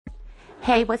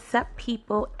Hey, what's up,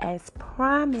 people? As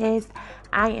promised,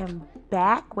 I am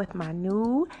back with my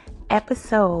new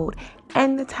episode,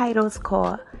 and the title is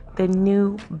called The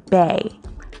New Bay.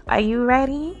 Are you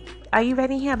ready? Are you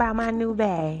ready to hear about my new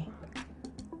bay?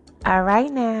 All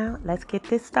right, now, let's get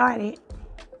this started.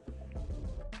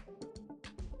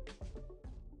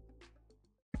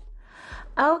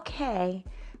 Okay,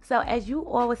 so as you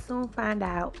all will soon find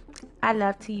out, I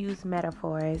love to use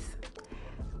metaphors.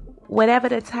 Whatever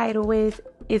the title is,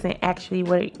 isn't actually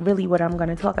what I'm going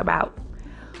to talk about.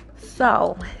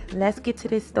 So, let's get to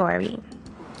this story.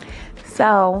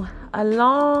 So, a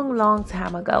long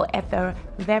time ago, at the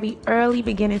very early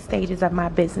beginning stages of my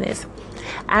business,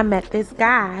 I met this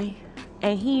guy,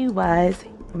 and he was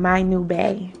my new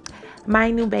bae. My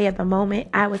new bae at the moment.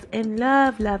 I was in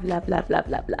love.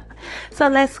 So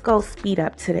let's go speed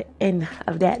up to the end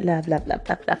of that love.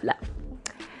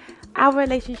 Our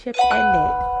relationship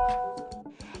ended.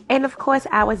 And of course,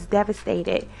 I was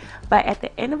devastated. But at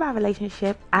the end of our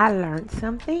relationship, I learned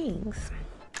some things.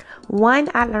 One,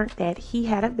 I learned that he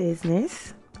had a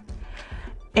business,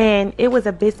 and it was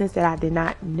a business that I did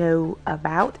not know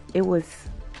about. It was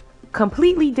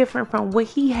completely different from what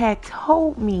he had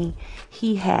told me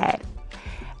he had.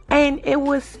 And it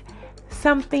was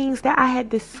some things that I had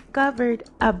discovered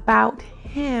about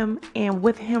him and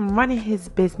with him running his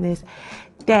business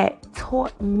that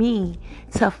taught me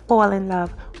to fall in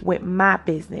love with my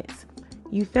business.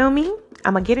 You feel me?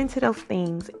 I'm going to get into those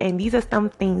things, and these are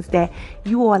some things that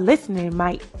you all listening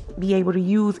might be able to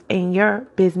use in your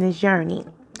business journey.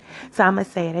 So I'm going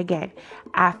to say it again.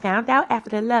 I found out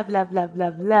after the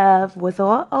love was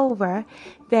all over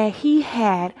that he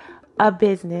had a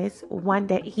business, one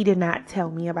that he did not tell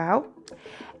me about.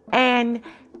 And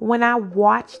when I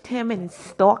watched him and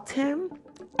stalked him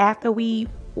after we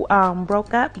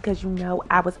broke up, because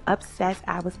I was obsessed.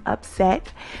 I was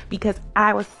upset because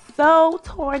I was so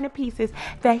torn to pieces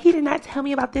that he did not tell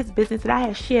me about this business, that I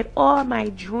had shared all my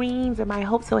dreams and my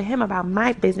hopes with him about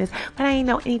my business, but I didn't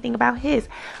know anything about his.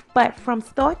 But from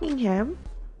stalking him,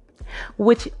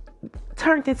 which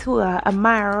turned into a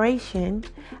admiration,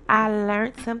 I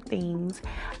learned some things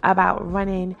about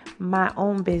running my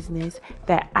own business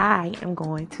that I am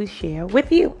going to share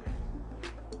with you.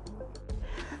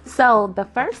 So the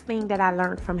first thing that I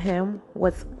learned from him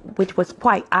which was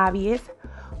quite obvious,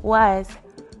 was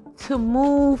to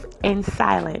move in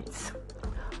silence.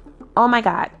 Oh my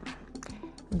God.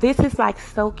 This is like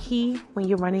so key when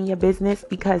you're running your business,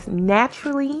 because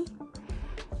naturally,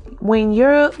 when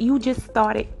you just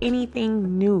started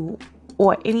anything new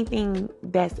or anything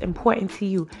that's important to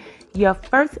you, your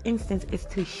first instance is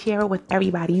to share it with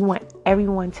everybody. You want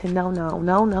everyone to know,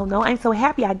 no. I'm so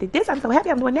happy I did this. I'm so happy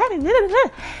I'm doing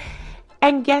that.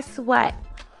 And guess what?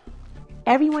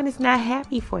 Everyone is not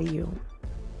happy for you.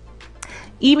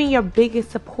 Even your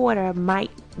biggest supporter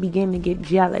might begin to get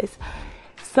jealous.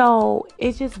 So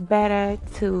it's just better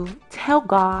to tell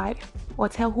God or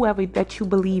tell whoever that you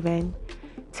believe in.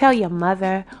 Tell your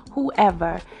mother,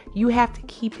 whoever. You have to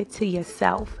keep it to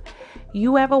yourself.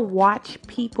 You ever watch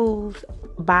people's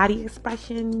body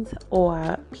expressions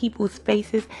or people's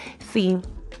faces? See,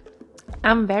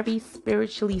 I'm very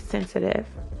spiritually sensitive.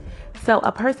 So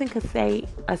a person could say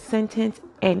a sentence,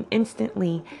 and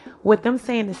instantly, with them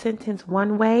saying the sentence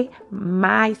one way,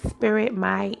 my spirit,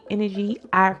 my energy,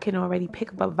 I can already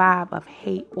pick up a vibe of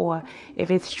hate, or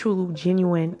if it's true,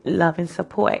 genuine love and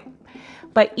support.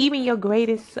 But even your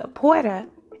greatest supporter,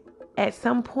 at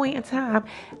some point in time,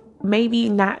 maybe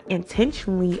not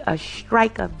intentionally, a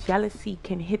strike of jealousy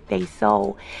can hit their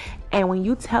soul. And when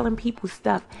you telling people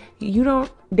stuff,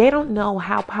 they don't know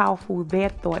how powerful their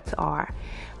thoughts are.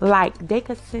 Like, they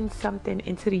could send something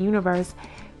into the universe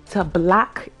to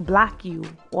block you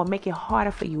or make it harder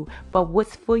for you, but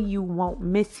what's for you won't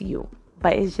miss you.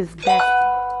 But it's just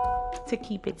best to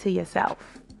keep it to yourself.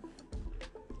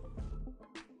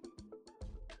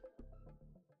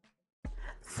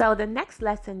 So the next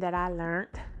lesson that I learned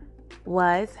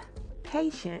was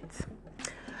patience.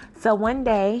 So one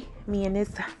day, me and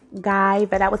this guy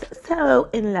that I was so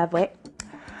in love with,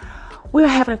 we were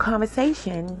having a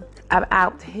conversation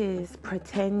about his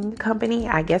pretend company.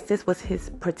 I guess this was his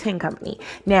pretend company.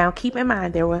 Now, keep in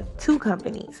mind, there were two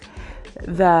companies.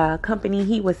 The company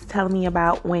he was telling me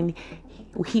about when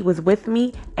he was with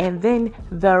me, and then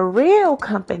the real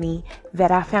company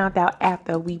that I found out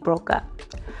after we broke up.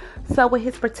 So with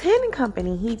his pretend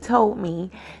company, he told me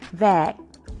that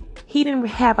he didn't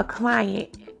have a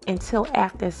client until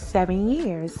after 7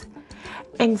 years.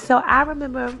 And so I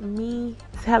remember me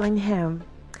telling him,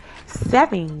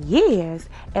 7 years?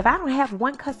 If I don't have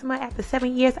one customer after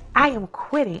 7 years, I am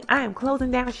quitting. I am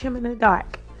closing down Shim in the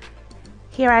Dark.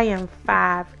 Here I am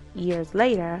 5 years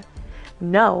later.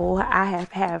 No, I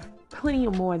have plenty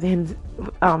more than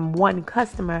one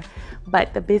customer,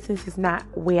 but the business is not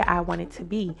where I want it to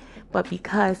be. But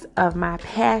because of my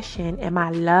passion and my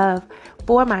love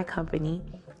for my company,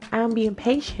 I'm being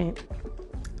patient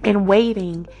and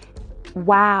waiting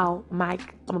while my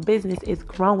business is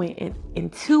growing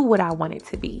into what I want it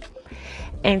to be.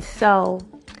 And so,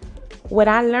 what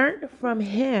I learned from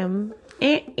him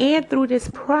and through this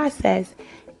process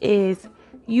is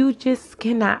you just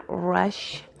cannot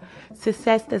rush.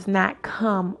 Success does not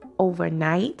come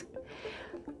overnight.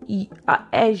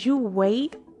 As you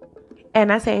wait,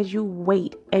 and I say as you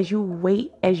wait, as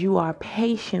you are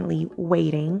patiently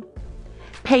waiting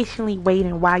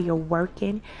while you're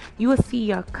working, you will see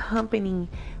your company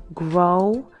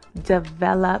grow,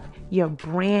 develop, your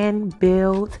brand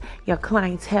build, your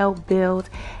clientele build.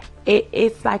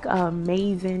 It's like an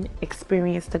amazing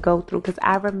experience to go through, because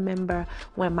I remember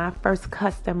when my first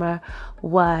customer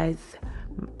was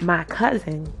my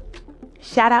cousin.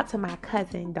 Shout out to my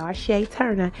cousin, Darcia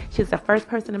Turner. She was the first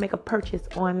person to make a purchase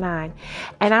online.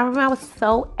 And I remember I was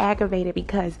so aggravated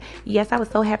because, yes, I was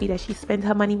so happy that she spent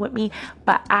her money with me,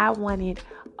 but I wanted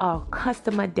a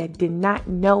customer that did not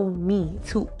know me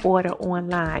to order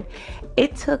online.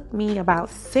 It took me about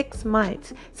 6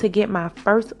 months to get my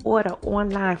first order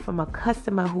online from a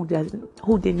customer who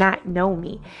did not know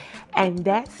me. And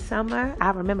that summer, I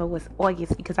remember, was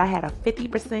August, because I had a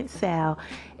 50% sale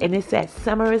and it said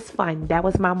summer is fun. That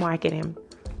was my marketing.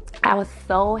 I was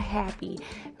so happy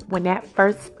when that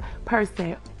first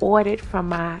person ordered from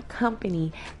my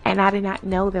company, and I did not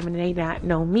know them and they did not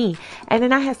know me. And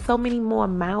then I had so many more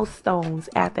milestones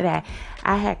after that.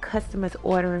 I had customers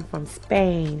ordering from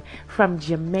Spain, from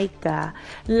Jamaica.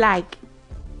 Like,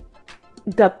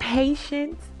 the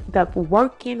patience, the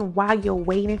working while you're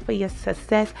waiting for your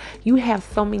success, you have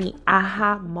so many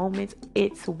aha moments.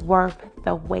 It's worth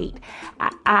the wait.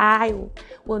 I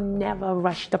will never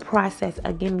rush the process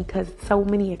again, because so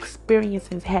many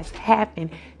experiences has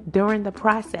happened during the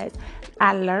process.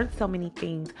 I learned so many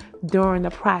things during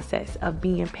the process of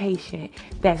being patient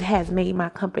that has made my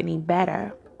company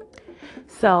better.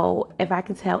 So if I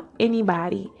can tell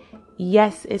anybody,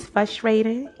 yes, it's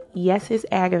frustrating. Yes, it's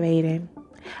aggravating.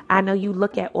 I know you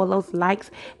look at all those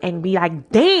likes and be like,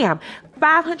 damn,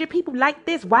 500 people like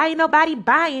this. Why ain't nobody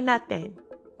buying nothing?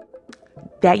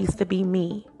 That used to be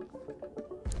me.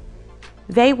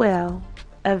 They will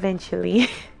eventually.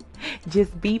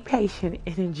 Just be patient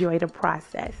and enjoy the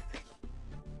process.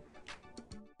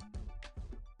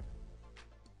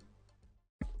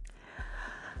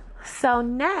 So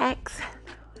next,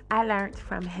 I learned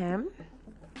from him,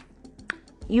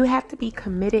 you have to be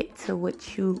committed to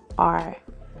what you are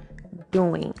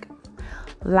doing.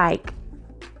 Like,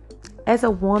 as a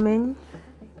woman,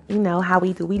 you know how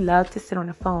we do. We love to sit on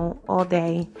the phone all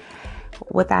day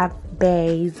with our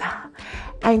babes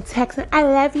and texting, I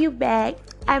love you, babe.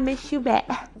 I miss you, babe.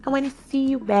 I want to see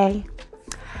you, babe.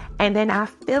 And then our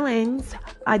feelings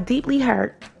are deeply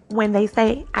hurt when they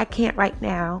say, I can't right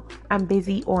now. I'm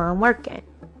busy or I'm working.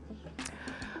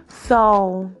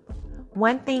 So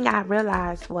one thing I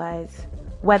realized was,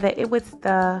 whether it was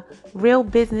the real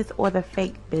business or the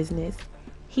fake business,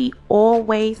 he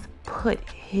always put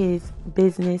his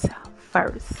business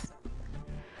first.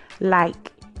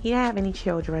 Like, he didn't have any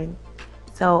children.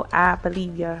 So I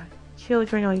believe your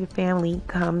children or your family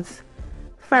comes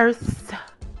first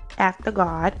after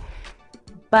God.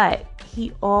 But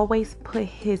he always put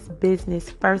his business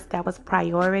first. That was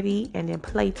priority. And then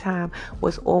playtime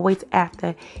was always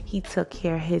after he took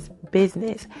care of his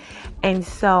business. And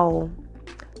so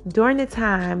during the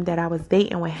time that I was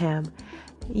dating with him,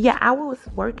 yeah, I was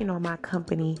working on my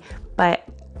company, but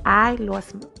I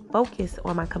lost focus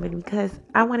on my company because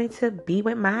I wanted to be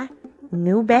with my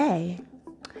new bae.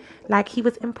 Like, he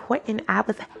was important. I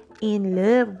was in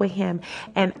love with him,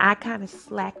 and I kind of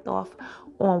slacked off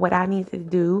on what I needed to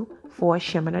do for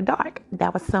Shim in the Dark.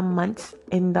 That was some months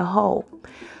in the hole.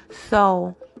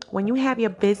 So when you have your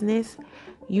business,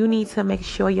 you need to make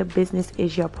sure your business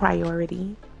is your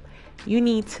priority. You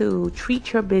need to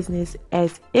treat your business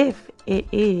as if it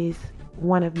is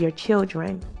one of your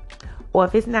children. Or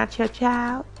if it's not your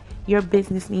child, your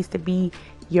business needs to be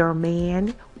your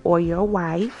man or your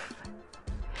wife.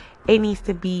 It needs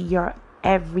to be your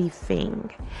everything.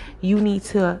 You need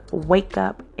to wake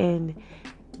up and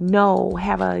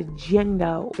have an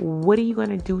agenda. What are you going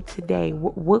to do today?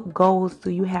 What goals do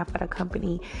you have for the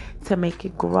company to make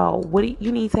it grow?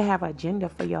 You need to have an agenda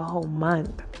for your whole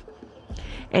month.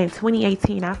 In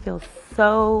 2018, I feel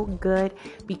so good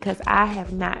because I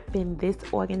have not been this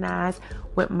organized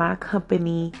with my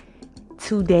company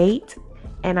to date.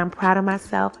 and I'm proud of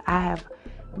myself. I have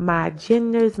my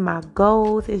agendas, my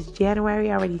goals. It's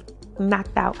January. I already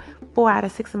knocked out 4 out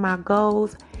of 6 of my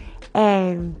goals.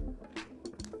 And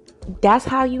that's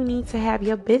how you need to have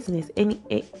your business. And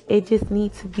it just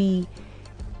needs to be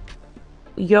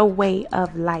your way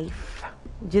of life.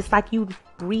 Just like you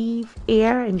breathe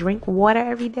air and drink water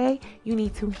every day, you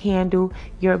need to handle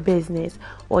your business,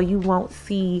 or you won't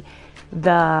see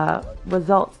the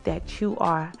results that you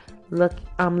are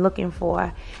looking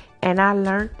for. And I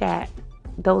learned that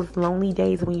those lonely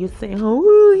days when you're saying,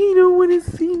 oh, he don't want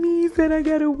to see me, he said I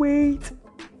gotta wait.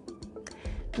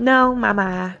 No,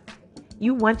 mama,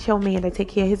 you want your man to take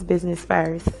care of his business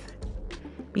first.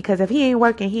 Because if he ain't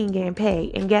working, he ain't getting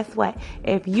paid. And guess what?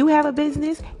 If you have a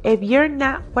business, if you're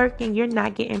not working, you're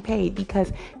not getting paid,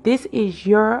 because this is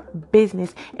your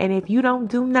business. And if you don't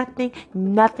do nothing,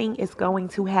 nothing is going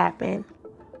to happen.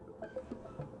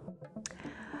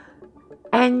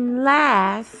 And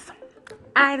last,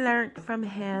 I learned from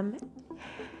him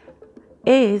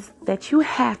is that you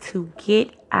have to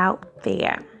get out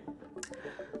there.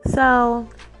 So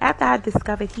after I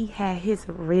discovered he had his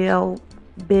real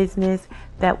business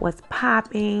that was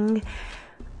popping,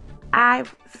 I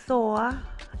saw,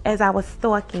 as I was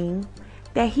stalking,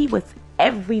 that he was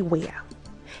everywhere.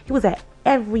 He was at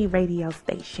every radio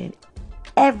station,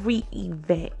 every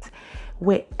event,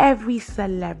 with every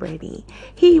celebrity.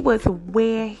 He was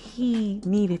where he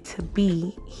needed to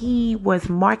be. He was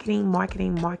marketing.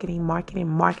 And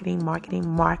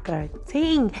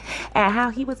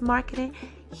how he was marketing,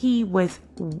 he was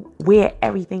where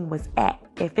everything was at.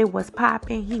 If it was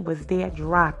popping, he was there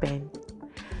dropping.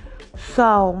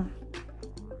 So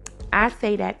I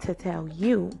say that to tell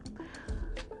you,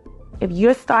 if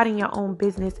you're starting your own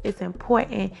business, it's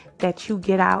important that you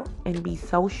get out and be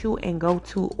social and go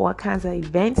to all kinds of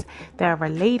events that are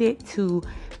related to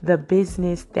the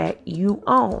business that you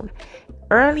own.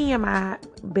 Early in my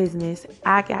business,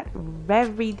 I got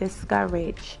very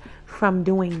discouraged from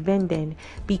doing vending,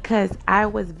 because I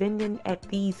was vending at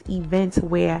these events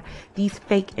where these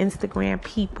fake Instagram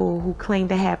people who claim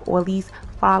to have all these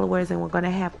followers and were going to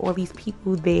have all these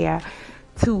people there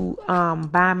to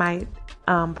buy my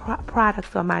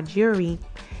products or my jewelry.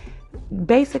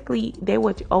 Basically, they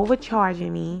were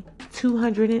overcharging me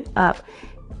 $200 and up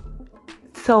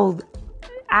so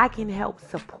I can help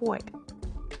support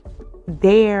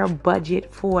their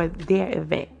budget for their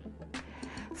event.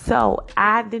 So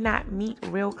I did not meet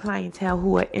real clientele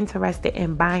who are interested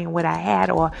in buying what I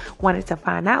had or wanted to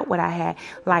find out what I had.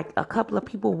 Like a couple of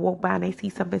people walk by and they see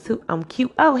something too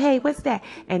cute. Oh, hey, what's that?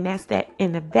 And that's that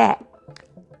end of that.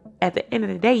 At the end of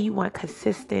the day, you want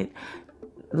consistent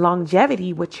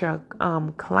longevity with your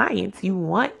clients. You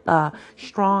want a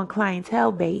strong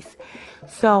clientele base.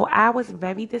 So I was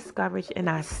very discouraged and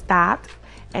I stopped.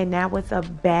 And that was a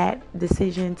bad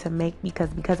decision to make,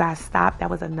 because I stopped. That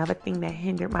was another thing that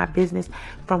hindered my business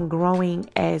from growing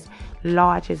as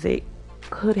large as it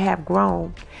could have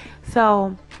grown.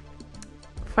 So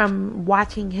from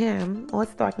watching him or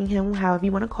stalking him, however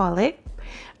you want to call it,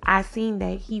 I seen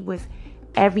that he was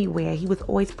everywhere. He was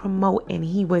always promoting.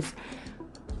 He was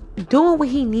doing what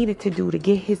he needed to do to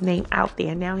get his name out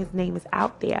there. Now his name is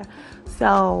out there.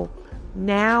 So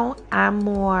now I'm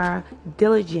more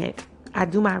diligent. I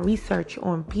do my research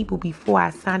on people before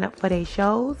I sign up for their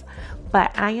shows.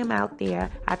 But I am out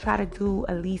there. I try to do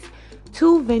at least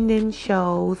 2 vending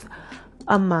shows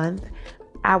a month.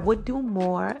 I would do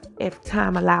more if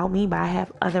time allowed me, but I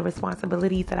have other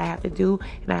responsibilities that I have to do.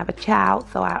 And I have a child,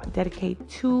 so I dedicate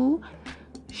 2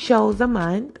 shows a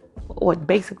month, or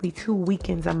basically 2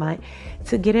 weekends a month,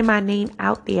 to getting my name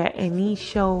out there. And these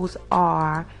shows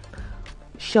are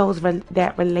shows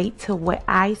that relate to what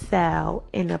I sell,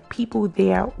 and the people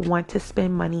there want to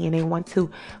spend money and they want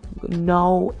to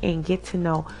know and get to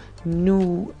know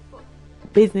new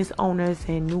business owners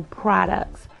and new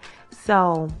products.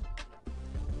 So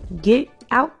get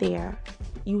out there.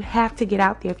 You have to get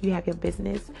out there if you have your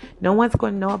business. No one's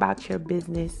going to know about your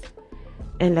business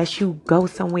unless you go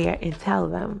somewhere and tell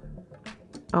them.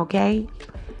 Okay?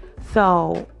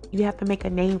 So you have to make a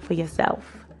name for yourself.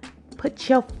 Put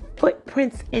your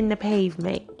footprints in the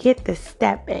pavement. Get the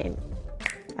step in.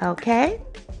 Okay?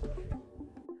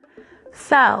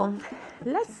 So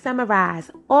let's summarize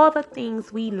all the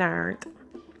things we learned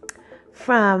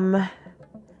from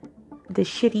the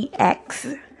shitty ex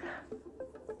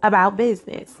about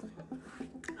business.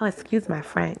 Oh, excuse my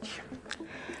French.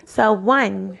 So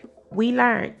 1, we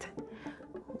learned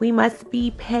we must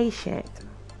be patient.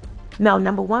 No,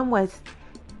 number 1 was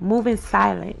move in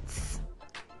silence.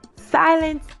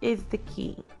 Silence is the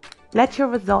key. Let your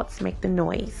results make the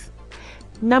noise.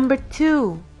 Number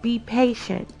 2, Be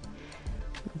patient.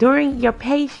 During your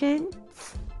patience,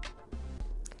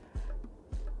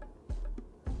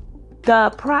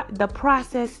 the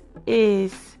process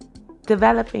is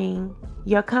developing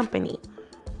your company.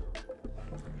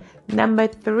 Number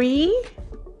three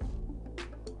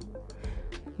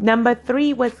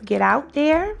was get out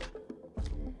there,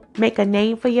 make a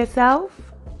name for yourself.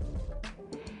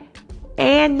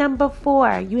 And number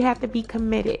 4, you have to be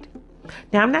committed.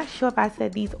 Now, I'm not sure if I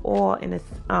said these all in the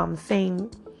same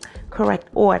correct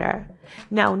order.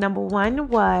 No, number 1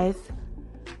 was,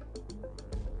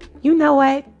 you know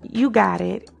what? You got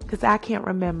it, because I can't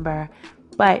remember.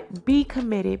 But be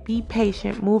committed, be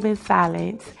patient, move in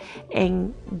silence,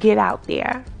 and get out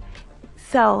there.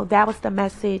 So that was the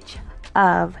message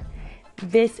of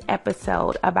this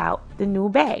episode about the new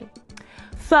bae.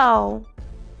 So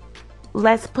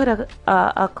let's put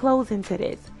a close into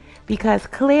this, because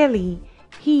clearly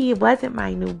he wasn't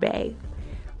my new bae.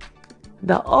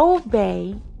 The old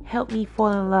bae helped me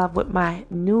fall in love with my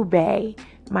new bae.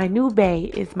 My new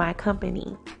bae is my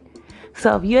company.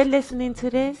 So if you're listening to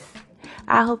this,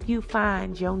 I hope you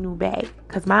find your new bae,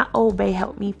 because my old bae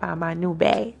helped me find my new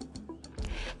bae.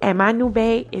 And my new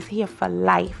bae is here for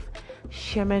life.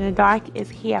 Shimmer in the Dark is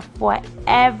here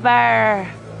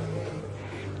forever.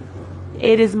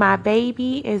 It is my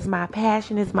baby, it's my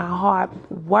passion, it's my hard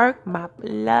work, my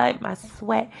blood, my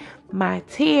sweat, my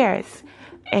tears.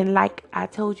 And like I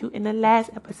told you in the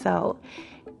last episode,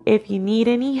 if you need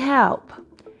any help,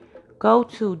 go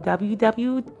to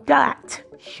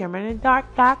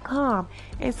www.shimmerinthedark.com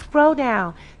and scroll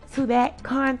down to that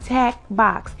contact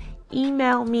box.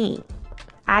 Email me.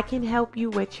 I can help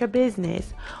you with your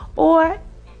business. Or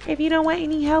if you don't want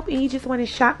any help and you just want to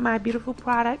shop my beautiful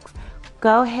products,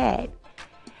 go ahead.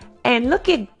 And look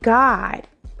at God.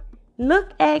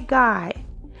 Look at God.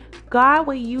 God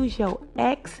will use your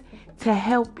ex to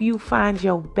help you find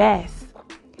your best.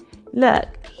 Look,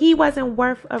 he wasn't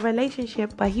worth a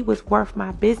relationship, but he was worth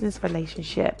my business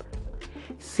relationship.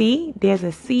 See, there's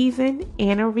a season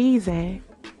and a reason.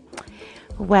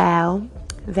 Well,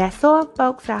 that's all,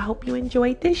 folks. I hope you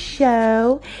enjoyed this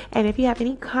show. And if you have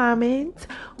any comments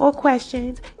or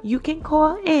questions, you can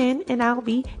call in and I'll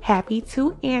be happy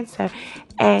to answer.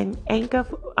 And Anchor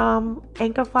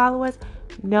followers,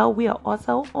 know we are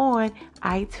also on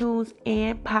iTunes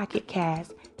and Pocket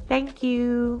Cast. Thank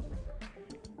you.